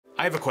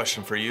I have a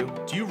question for you.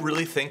 Do you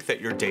really think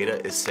that your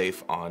data is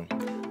safe on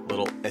a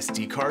little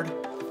SD card?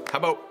 How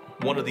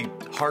about one of the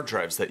hard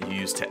drives that you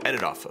use to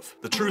edit off of?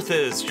 The truth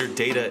is, your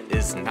data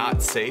is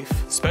not safe,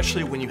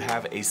 especially when you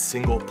have a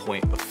single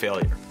point of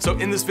failure. So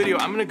in this video,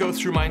 I'm gonna go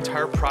through my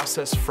entire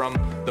process from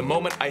the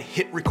moment I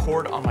hit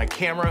record on my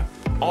camera,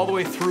 all the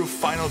way through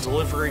final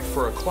delivery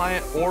for a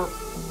client, or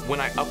when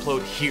I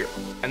upload here.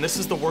 And this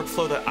is the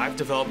workflow that I've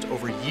developed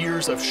over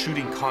years of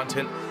shooting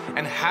content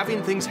and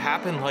having things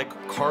happen like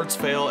cards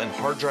fail and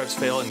hard drives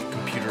fail and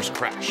computers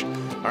crash.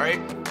 All right,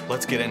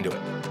 let's get into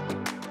it.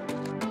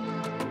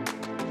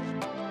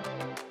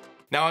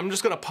 Now I'm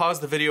just gonna pause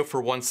the video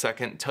for 1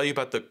 second and tell you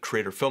about the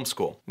Creator Film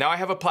School. Now I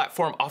have a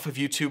platform off of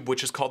YouTube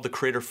which is called the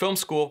Creator Film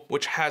School,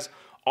 which has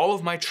all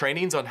of my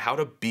trainings on how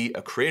to be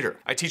a creator.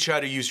 I teach you how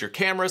to use your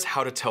cameras,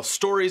 how to tell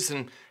stories,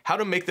 and how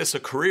to make this a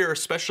career,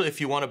 especially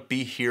if you wanna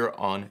be here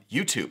on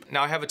YouTube.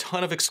 Now I have a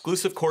ton of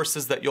exclusive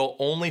courses that you'll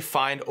only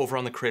find over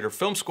on the Creator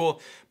Film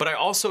School, but I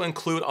also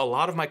include a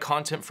lot of my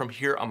content from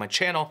here on my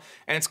channel,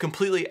 and it's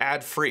completely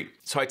ad-free.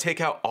 So I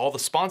take out all the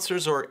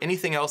sponsors or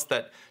anything else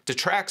that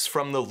detracts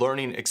from the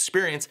learning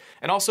experience,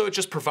 and also it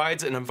just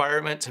provides an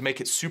environment to make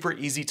it super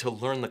easy to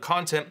learn the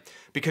content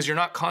because you're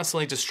not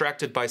constantly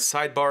distracted by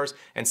sidebars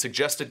and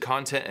suggested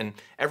content and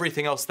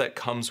everything else that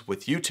comes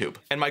with YouTube.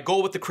 And my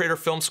goal with the Creator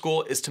Film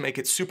School is to make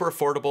it super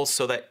affordable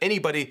so that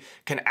anybody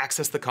can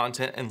access the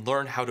content and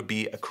learn how to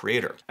be a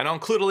creator. And I'll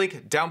include a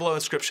link down below in the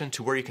description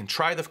to where you can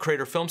try the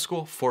Creator Film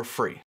School for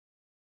free.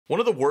 One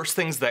of the worst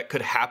things that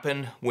could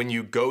happen when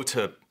you go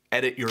to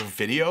edit your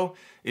video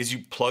is you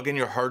plug in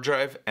your hard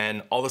drive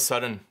and all of a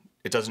sudden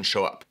it doesn't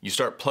show up. You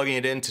start plugging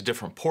it into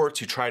different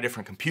ports, you try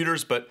different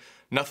computers, but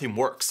nothing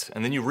works.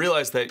 And then you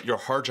realize that your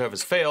hard drive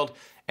has failed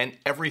and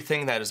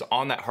everything that is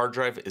on that hard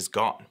drive is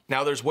gone.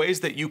 Now there's ways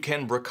that you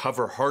can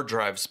recover hard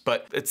drives,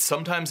 but it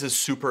sometimes is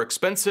super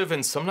expensive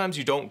and sometimes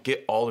you don't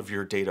get all of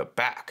your data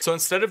back. So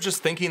instead of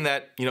just thinking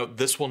that,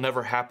 this will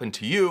never happen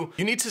to you,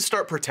 you need to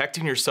start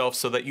protecting yourself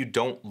so that you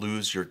don't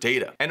lose your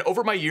data. And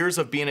over my years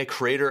of being a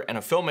creator and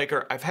a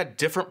filmmaker, I've had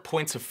different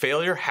points of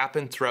failure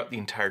happen throughout the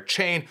entire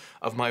chain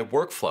of my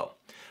workflow.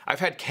 I've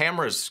had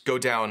cameras go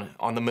down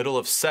on the middle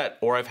of set,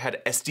 or I've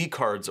had SD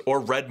cards or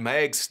red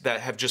mags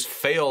that have just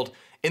failed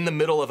in the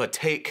middle of a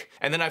take.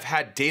 And then I've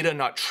had data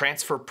not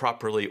transfer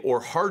properly,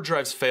 or hard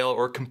drives fail,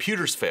 or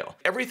computers fail.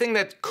 Everything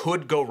that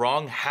could go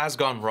wrong has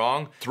gone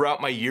wrong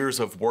throughout my years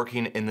of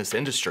working in this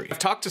industry. I've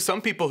talked to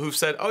some people who've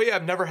said, oh yeah,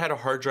 I've never had a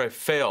hard drive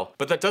fail,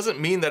 but that doesn't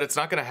mean that it's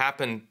not gonna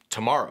happen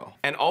tomorrow.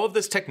 And all of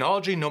this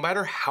technology, no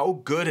matter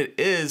how good it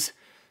is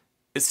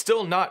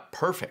still not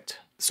perfect.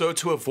 So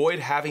to avoid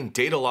having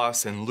data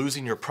loss and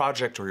losing your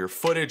project or your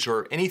footage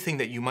or anything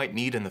that you might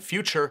need in the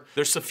future,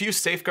 there's a few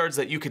safeguards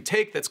that you could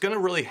take that's gonna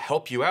really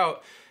help you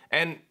out.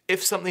 And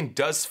if something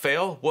does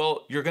fail,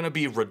 well, you're gonna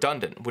be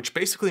redundant, which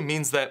basically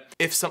means that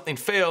if something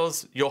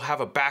fails, you'll have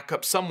a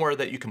backup somewhere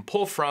that you can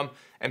pull from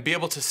and be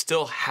able to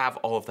still have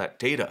all of that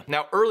data.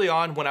 Now, early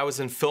on when I was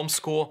in film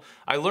school,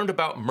 I learned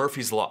about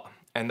Murphy's Law.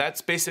 And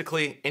that's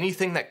basically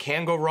anything that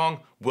can go wrong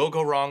will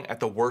go wrong at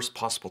the worst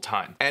possible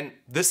time. And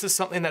this is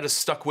something that has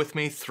stuck with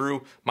me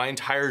through my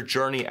entire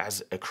journey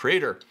as a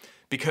creator,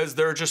 because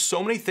there are just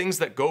so many things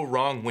that go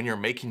wrong when you're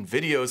making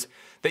videos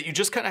that you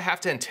just kind of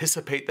have to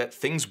anticipate that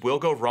things will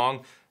go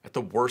wrong at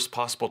the worst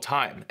possible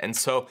time. And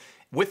so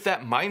with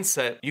that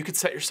mindset, you could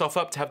set yourself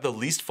up to have the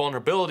least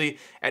vulnerability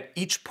at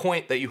each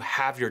point that you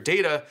have your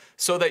data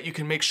so that you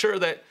can make sure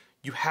that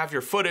you have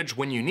your footage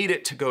when you need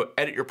it to go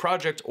edit your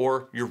project,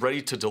 or you're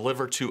ready to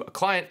deliver to a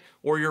client,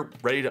 or you're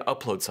ready to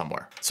upload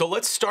somewhere. So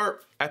let's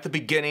start at the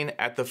beginning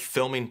at the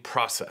filming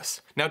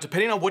process. Now,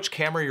 depending on which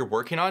camera you're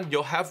working on,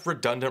 you'll have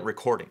redundant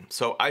recording.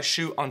 So I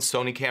shoot on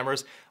Sony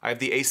cameras. I have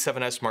the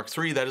a7S Mark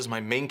III. That is my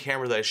main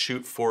camera that I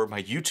shoot for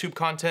my YouTube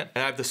content.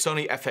 And I have the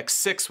Sony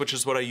FX6, which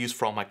is what I use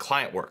for all my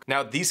client work.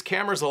 Now, these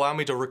cameras allow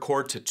me to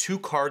record to 2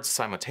 cards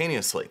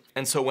simultaneously.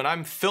 And so when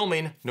I'm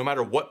filming, no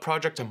matter what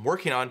project I'm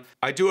working on,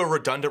 I do a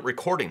redundant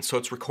recording. So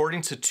it's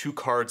recording to 2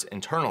 cards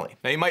internally.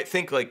 Now you might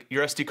think like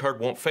your SD card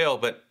won't fail,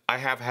 but I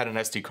have had an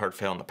SD card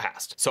fail in the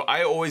past. So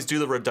I always do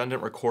the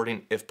redundant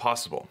recording if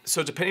possible.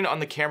 So depending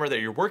on the camera that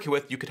you're working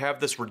with, you could have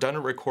this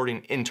redundant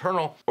recording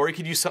internal, or you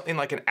could use something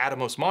like an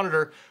Atomos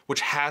monitor,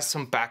 which has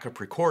some backup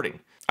recording.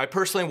 I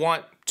personally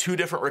want 2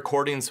 different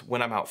recordings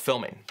when I'm out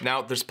filming.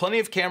 Now, there's plenty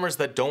of cameras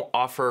that don't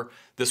offer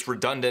this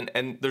redundant,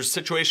 and there's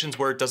situations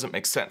where it doesn't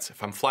make sense.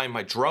 If I'm flying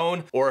my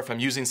drone, or if I'm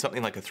using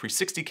something like a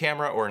 360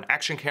 camera or an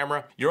action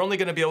camera, you're only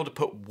gonna be able to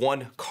put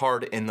 1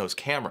 card in those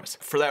cameras.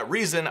 For that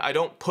reason, I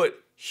don't put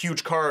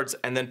huge cards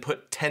and then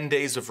put 10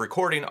 days of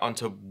recording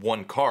onto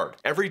 1 card.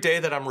 Every day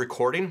that I'm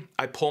recording,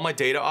 I pull my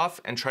data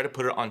off and try to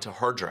put it onto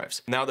hard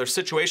drives. Now there's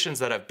situations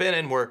that I've been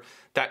in where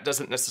that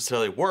doesn't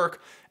necessarily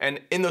work,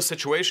 and in those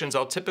situations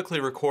I'll typically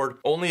record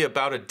only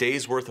about a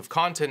day's worth of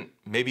content,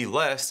 maybe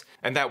less,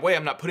 and that way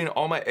I'm not putting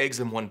all my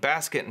eggs in one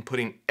basket and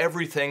putting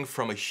everything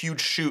from a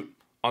huge shoot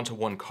onto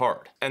one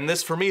card. And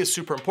this for me is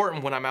super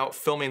important when I'm out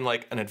filming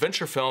like an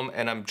adventure film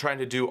and I'm trying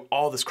to do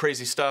all this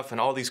crazy stuff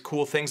and all these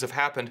cool things have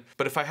happened.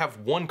 But if I have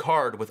one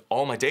card with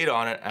all my data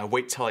on it and I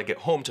wait till I get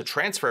home to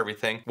transfer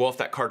everything, well, if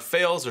that card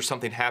fails or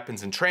something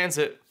happens in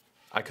transit,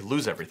 I could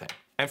lose everything.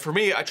 And for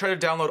me, I try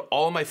to download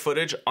all my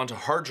footage onto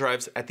hard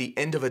drives at the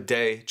end of a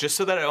day, just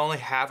so that I only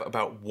have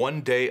about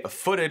 1 day of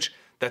footage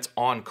that's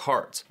on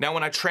cards. Now,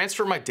 when I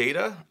transfer my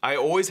data, I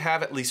always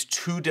have at least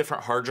 2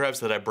 different hard drives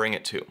that I bring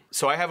it to.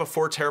 So I have a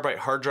 4 terabyte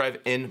hard drive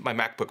in my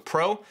MacBook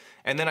Pro,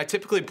 and then I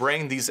typically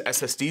bring these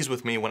SSDs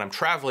with me when I'm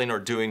traveling or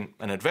doing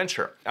an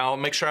adventure. I'll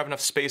make sure I have enough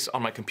space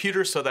on my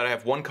computer so that I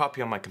have 1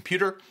 copy on my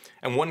computer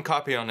and 1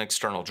 copy on an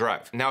external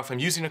drive. Now, if I'm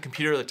using a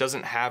computer that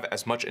doesn't have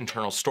as much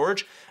internal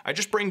storage, I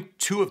just bring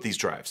 2 of these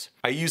drives.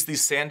 I use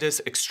these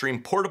SanDisk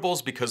Extreme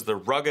Portables because they're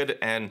rugged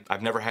and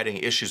I've never had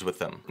any issues with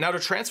them. Now, to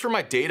transfer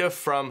my data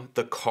from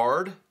the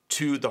card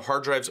to the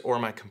hard drives or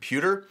my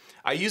computer,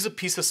 I use a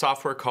piece of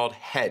software called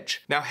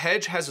Hedge. Now,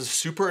 Hedge has a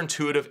super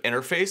intuitive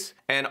interface,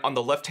 and on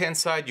the left-hand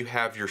side, you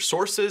have your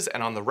sources,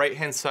 and on the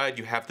right-hand side,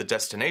 you have the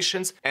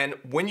destinations. And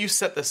when you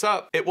set this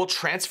up, it will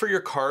transfer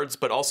your cards,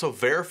 but also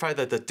verify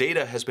that the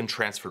data has been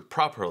transferred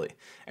properly.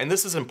 And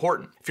this is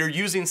important. If you're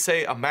using,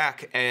 say, a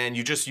Mac and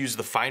you just use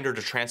the Finder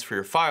to transfer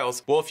your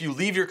files, well, if you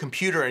leave your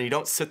computer and you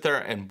don't sit there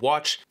and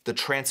watch the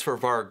transfer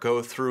bar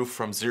go through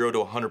from 0 to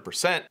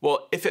 100%,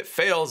 well, if it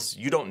fails,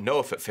 you don't know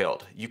if it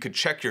failed. You could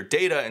check your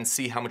data and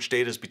see how much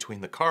data is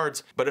between the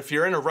cards, but if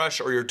you're in a rush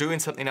or you're doing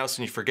something else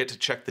and you forget to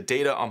check the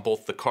data on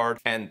both the card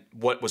and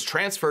what was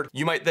transferred,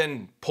 you might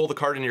then pull the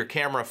card into your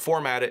camera,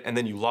 format it, and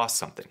then you lost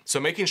something. So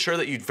making sure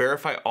that you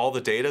verify all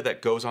the data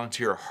that goes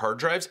onto your hard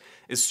drives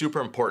is super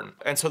important.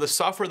 And so the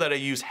software that I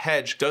use,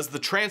 Hedge, does the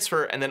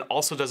transfer and then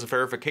also does a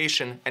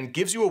verification and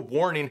gives you a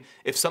warning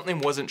if something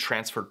wasn't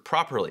transferred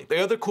properly.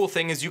 The other cool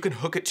thing is you can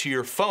hook it to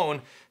your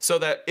phone so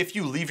that if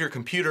you leave your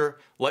computer,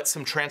 let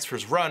some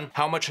transfers run,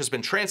 how much has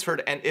been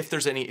transferred, and if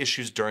there's any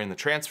issues during the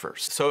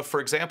transfers. So if, for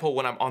example,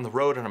 when I'm on the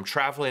road and I'm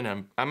traveling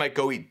and I might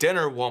go eat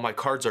dinner while my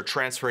cards are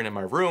transferring in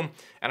my room,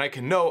 and I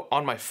can know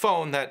on my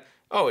phone that,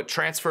 oh, it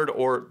transferred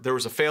or there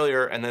was a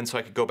failure, and then so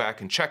I could go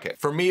back and check it.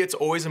 For me, it's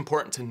always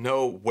important to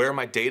know where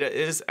my data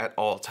is at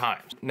all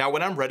times. Now,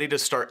 when I'm ready to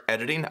start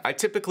editing, I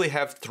typically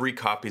have 3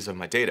 copies of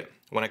my data.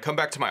 When I come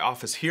back to my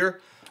office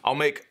here, I'll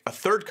make a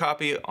 3rd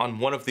copy on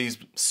one of these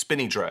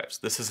spinny drives.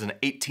 This is an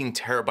 18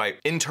 terabyte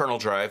internal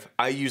drive.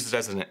 I use it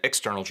as an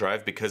external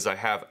drive because I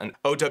have an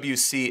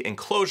OWC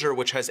enclosure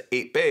which has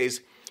 8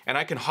 bays, and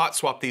I can hot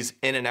swap these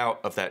in and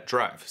out of that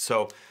drive.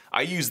 So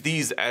I use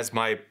these as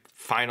my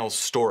final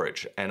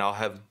storage, and I'll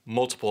have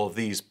multiple of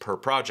these per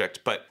project,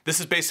 but this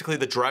is basically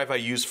the drive I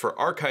use for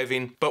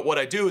archiving. But what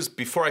I do is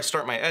before I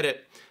start my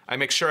edit, I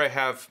make sure I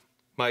have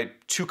my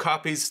 2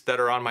 copies that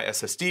are on my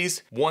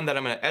SSDs, 1 that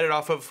I'm gonna edit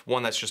off of,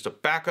 1 that's just a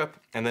backup,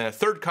 and then a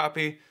 3rd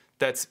copy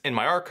that's in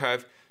my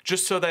archive,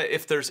 just so that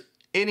if there's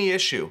any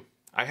issue,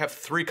 I have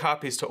 3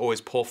 copies to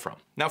always pull from.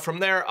 Now from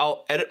there,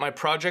 I'll edit my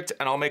project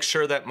and I'll make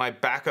sure that my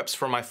backups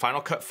from my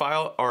Final Cut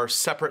file are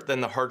separate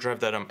than the hard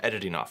drive that I'm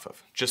editing off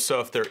of. Just so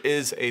if there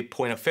is a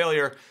point of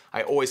failure,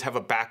 I always have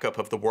a backup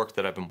of the work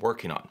that I've been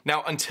working on.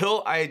 Now,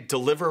 until I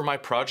deliver my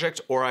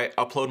project or I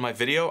upload my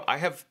video, I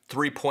have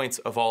 3 points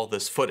of all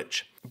this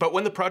footage. But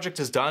when the project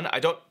is done, I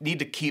don't need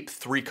to keep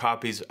 3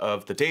 copies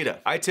of the data.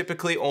 I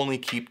typically only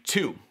keep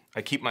 2.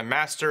 I keep my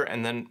master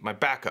and then my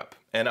backup.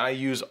 And I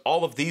use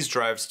all of these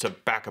drives to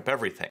back up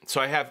everything. So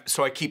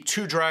I keep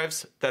 2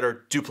 drives that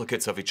are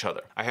duplicates of each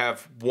other. I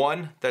have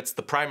 1 that's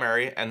the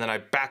primary, and then I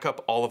back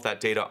up all of that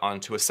data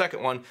onto a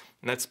second one,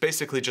 and that's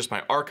basically just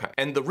my archive.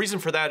 And the reason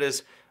for that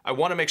is I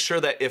want to make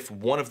sure that if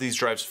one of these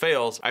drives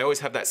fails, I always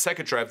have that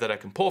second drive that I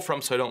can pull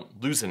from so I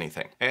don't lose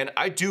anything. And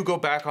I do go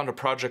back onto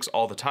projects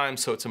all the time,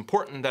 so it's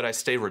important that I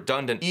stay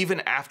redundant even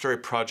after a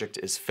project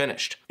is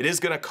finished. It is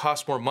going to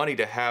cost more money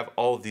to have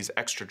all of these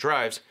extra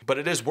drives, but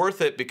it is worth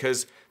it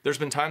because there's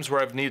been times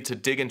where I've needed to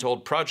dig into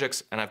old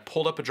projects and I've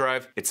pulled up a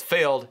drive, it's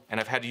failed, and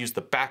I've had to use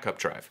the backup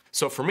drive.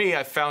 So for me,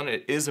 I've found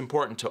it is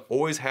important to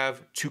always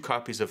have 2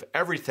 copies of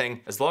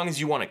everything as long as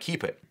you want to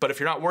keep it. But if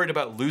you're not worried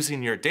about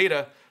losing your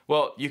data,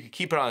 well, you could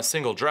keep it on a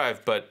single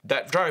drive, but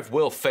that drive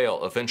will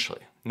fail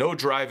eventually. No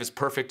drive is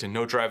perfect and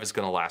no drive is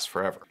gonna last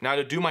forever. Now,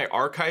 to do my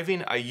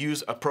archiving, I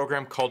use a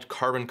program called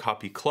Carbon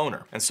Copy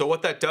Cloner. And so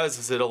what that does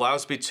is it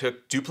allows me to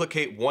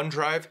duplicate one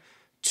drive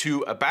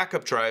to a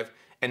backup drive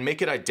and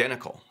make it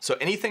identical. So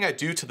anything I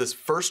do to this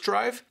first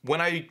drive, when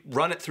I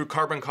run it through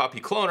Carbon Copy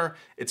Cloner,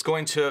 it's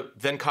going to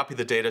then copy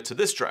the data to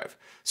this drive.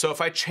 So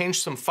if I change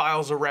some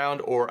files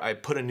around or I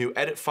put a new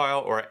edit file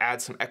or I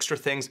add some extra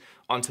things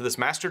onto this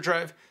master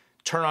drive,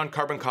 turn on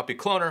Carbon Copy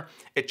Cloner,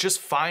 it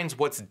just finds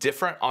what's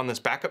different on this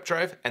backup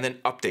drive and then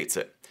updates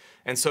it.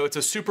 And so it's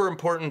a super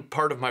important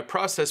part of my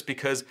process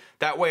because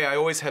that way I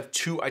always have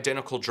 2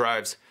 identical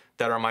drives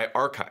that are my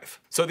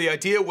archive. So the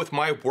idea with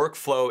my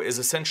workflow is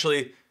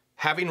essentially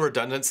having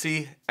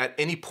redundancy at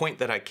any point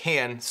that I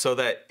can so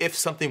that if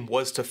something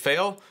was to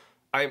fail,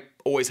 I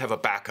always have a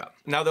backup.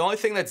 Now, the only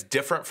thing that's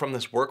different from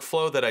this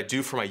workflow that I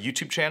do for my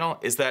YouTube channel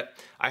is that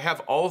I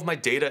have all of my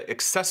data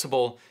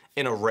accessible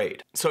in a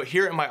RAID. So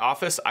here in my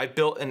office, I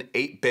built an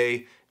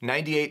 8-bay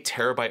 98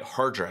 terabyte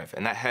hard drive,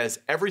 and that has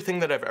everything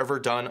that I've ever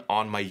done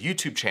on my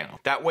YouTube channel.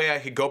 That way I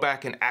could go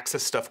back and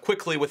access stuff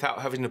quickly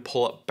without having to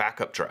pull up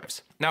backup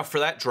drives. Now for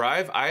that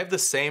drive, I have the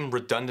same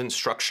redundant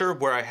structure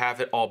where I have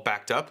it all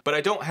backed up, but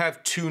I don't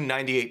have two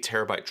 98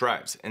 terabyte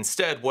drives.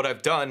 Instead, what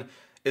I've done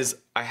is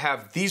I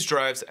have these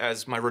drives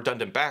as my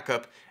redundant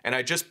backup, and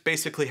I just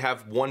basically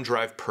have one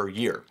drive per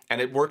year. And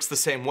it works the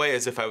same way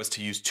as if I was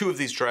to use two of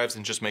these drives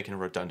and just making a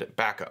redundant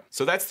backup.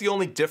 So that's the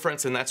only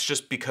difference, and that's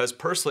just because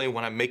personally,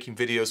 when I'm making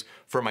videos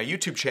for my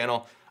YouTube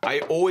channel, I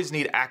always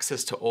need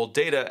access to old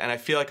data, and I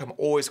feel like I'm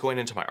always going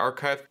into my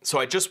archive. So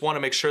I just want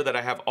to make sure that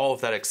I have all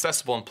of that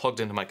accessible and plugged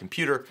into my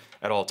computer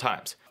at all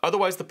times.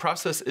 Otherwise, the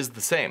process is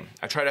the same.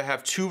 I try to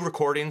have two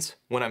recordings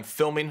when I'm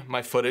filming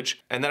my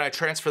footage, and then I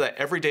transfer that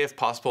every day if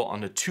possible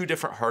onto two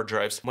different hard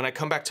drives. When I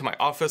come back to my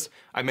office,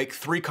 I make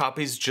 3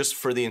 copies just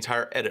for the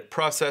entire edit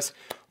process.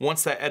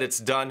 Once that edit's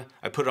done,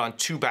 I put it on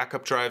 2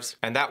 backup drives,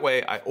 and that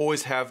way I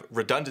always have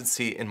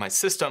redundancy in my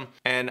system,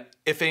 and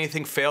if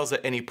anything fails at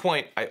any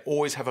point, I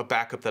always have a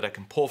backup that I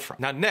can pull from.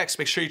 Now next,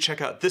 make sure you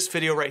check out this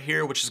video right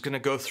here, which is gonna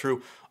go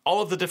through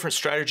all of the different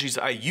strategies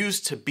I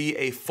use to be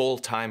a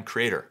full-time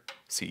creator.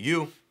 See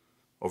you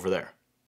over there.